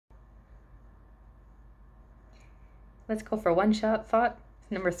let's go for one-shot thought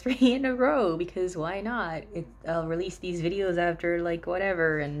number 3 in a row, because why not? I'll release these videos after, like,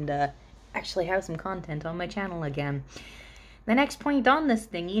 whatever, and actually have some content on my channel again. The next point on this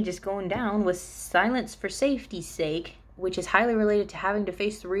thingy, just going down, was silence for safety's sake, which is highly related to having to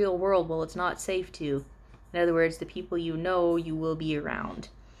face the real world while it's not safe to. In other words, the people you know you will be around.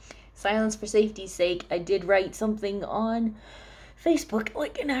 Silence for safety's sake, I did write something on Facebook,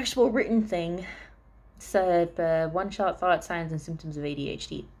 like an actual written thing. Said one-shot thought, signs and symptoms of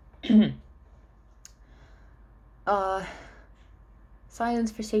ADHD.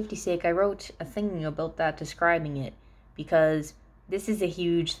 Silence for safety's sake, I wrote a thing about that, describing it, because this is a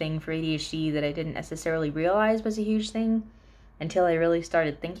huge thing for ADHD that I didn't necessarily realize was a huge thing until I really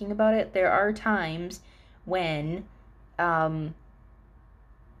started thinking about it. There are times when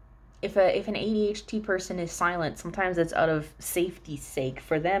if an ADHD person is silent, sometimes it's out of safety's sake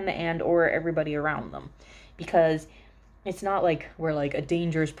for them and or everybody around them, because it's not like we're like a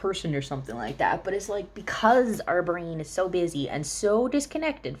dangerous person or something like that, but it's like because our brain is so busy and so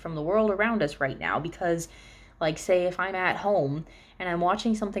disconnected from the world around us right now, because like say if I'm at home and I'm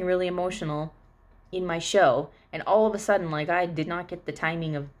watching something really emotional in my show and all of a sudden like I did not get the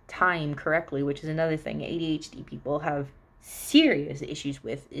timing of time correctly, which is another thing ADHD people have serious issues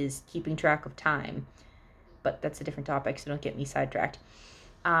with, is keeping track of time, but that's a different topic, so don't get me sidetracked.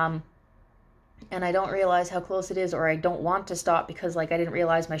 And I don't realize how close it is, or I don't want to stop because like I didn't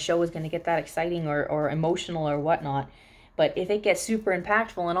realize my show was going to get that exciting or emotional or whatnot. But if it gets super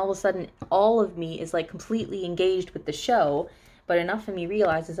impactful and all of a sudden all of me is like completely engaged with the show, but enough of me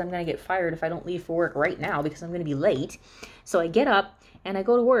realizes I'm going to get fired if I don't leave for work right now because I'm going to be late, so I get up and I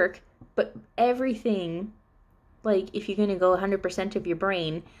go to work, but everything, like, if you're going to go 100% of your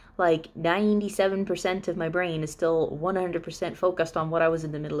brain, like 97% of my brain is still 100% focused on what I was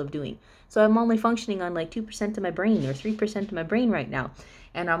in the middle of doing. So I'm only functioning on like 2% of my brain or 3% of my brain right now.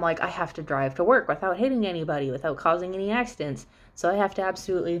 And I'm like, I have to drive to work without hitting anybody, without causing any accidents. So I have to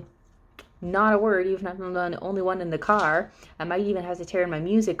absolutely not a word, even if I'm the only one in the car. I might even have to turn my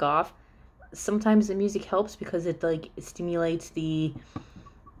music off. Sometimes the music helps because it like stimulates the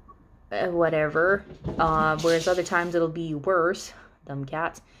whatever, whereas other times it'll be worse, dumb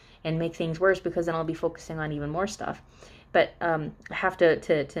cats, and make things worse because then I'll be focusing on even more stuff. But I have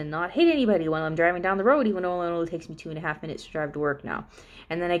to not hit anybody while I'm driving down the road, even though it only takes me 2.5 minutes to drive to work now.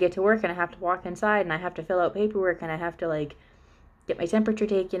 And then I get to work and I have to walk inside and I have to fill out paperwork and I have to like get my temperature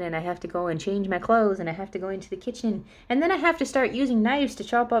taken and I have to go and change my clothes and I have to go into the kitchen and then I have to start using knives to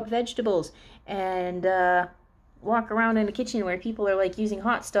chop up vegetables and walk around in the kitchen where people are like using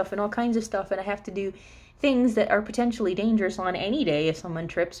hot stuff and all kinds of stuff, and I have to do things that are potentially dangerous on any day if someone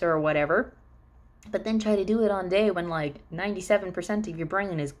trips or whatever, but then try to do it on day when like 97% of your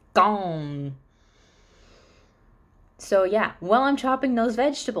brain is gone. So yeah, while I'm chopping those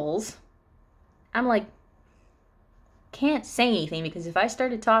vegetables, I'm like, can't say anything, because if I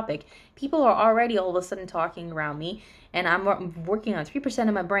start a topic, people are already all of a sudden talking around me, and I'm working on 3%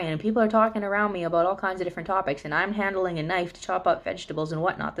 of my brain, and people are talking around me about all kinds of different topics, and I'm handling a knife to chop up vegetables and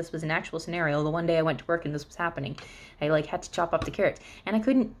whatnot. This was an actual scenario. The one day I went to work and this was happening. I like had to chop up the carrots, and I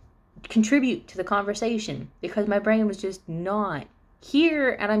couldn't contribute to the conversation because my brain was just not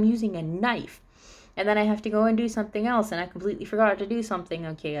here, and I'm using a knife. And then I have to go and do something else, and I completely forgot to do something.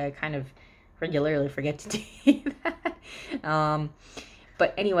 Okay, I kind of regularly forget to do that.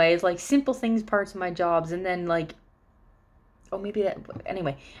 But anyways, like simple things, parts of my jobs, and then like, oh, maybe that,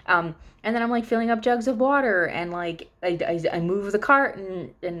 anyway, and then I'm like filling up jugs of water, and like I move the cart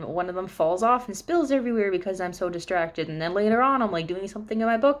and one of them falls off and spills everywhere because I'm so distracted. And then later on I'm like doing something in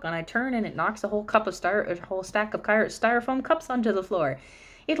my book and I turn and it knocks a whole stack of styrofoam cups onto the floor.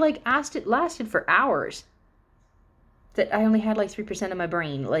 It like lasted for hours. That I only had like 3% of my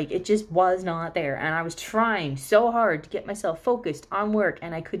brain. Like, it just was not there. And I was trying so hard to get myself focused on work,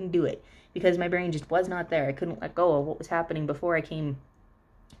 and I couldn't do it because my brain just was not there. I couldn't let go of what was happening before I came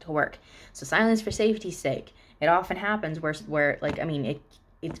to work. So silence for safety's sake. It often happens where like, I mean,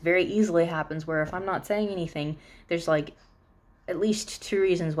 it very easily happens where if I'm not saying anything, there's like at least 2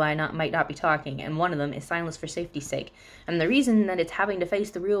 reasons why I might not be talking, and one of them is silence for safety's sake. And the reason that it's having to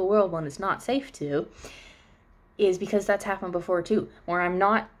face the real world when it's not safe to is because that's happened before too, where I'm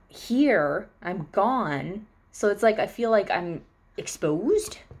not here, I'm gone, so it's like I feel like I'm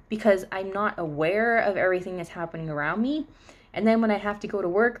exposed because I'm not aware of everything that's happening around me. And then when I have to go to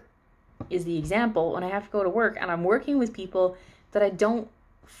work is the example, when I have to go to work and I'm working with people that I don't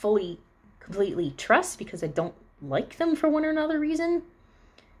fully completely trust because I don't like them for one or another reason,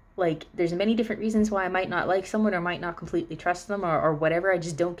 Like, there's many different reasons why I might not like someone or might not completely trust them or whatever. I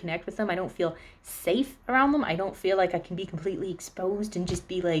just don't connect with them. I don't feel safe around them. I don't feel like I can be completely exposed and just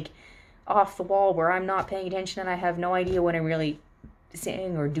be like off the wall where I'm not paying attention and I have no idea what I'm really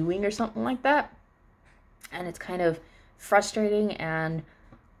saying or doing or something like that. And it's kind of frustrating and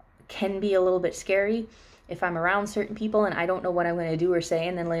can be a little bit scary if I'm around certain people and I don't know what I'm going to do or say,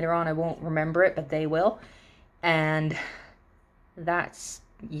 and then later on I won't remember it, but they will. And that's,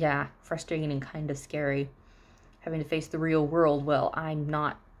 yeah, frustrating and kind of scary, having to face the real world. Well, I'm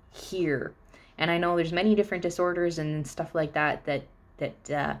not here. And I know there's many different disorders and stuff like that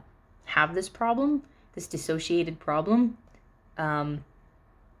have this problem, this dissociated problem. But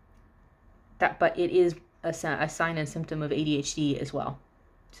it is a sign and symptom of ADHD as well.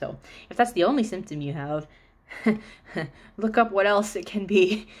 So if that's the only symptom you have, look up what else it can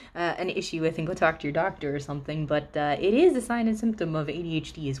be an issue with and go talk to your doctor or something. But it is a sign and symptom of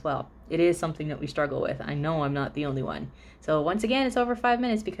ADHD as well. It is something that we struggle with. I know I'm not the only one. So once again, it's over 5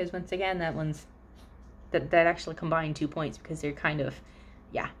 minutes because once again, that actually combined 2 points because they're kind of,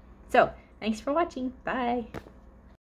 yeah. So thanks for watching. Bye.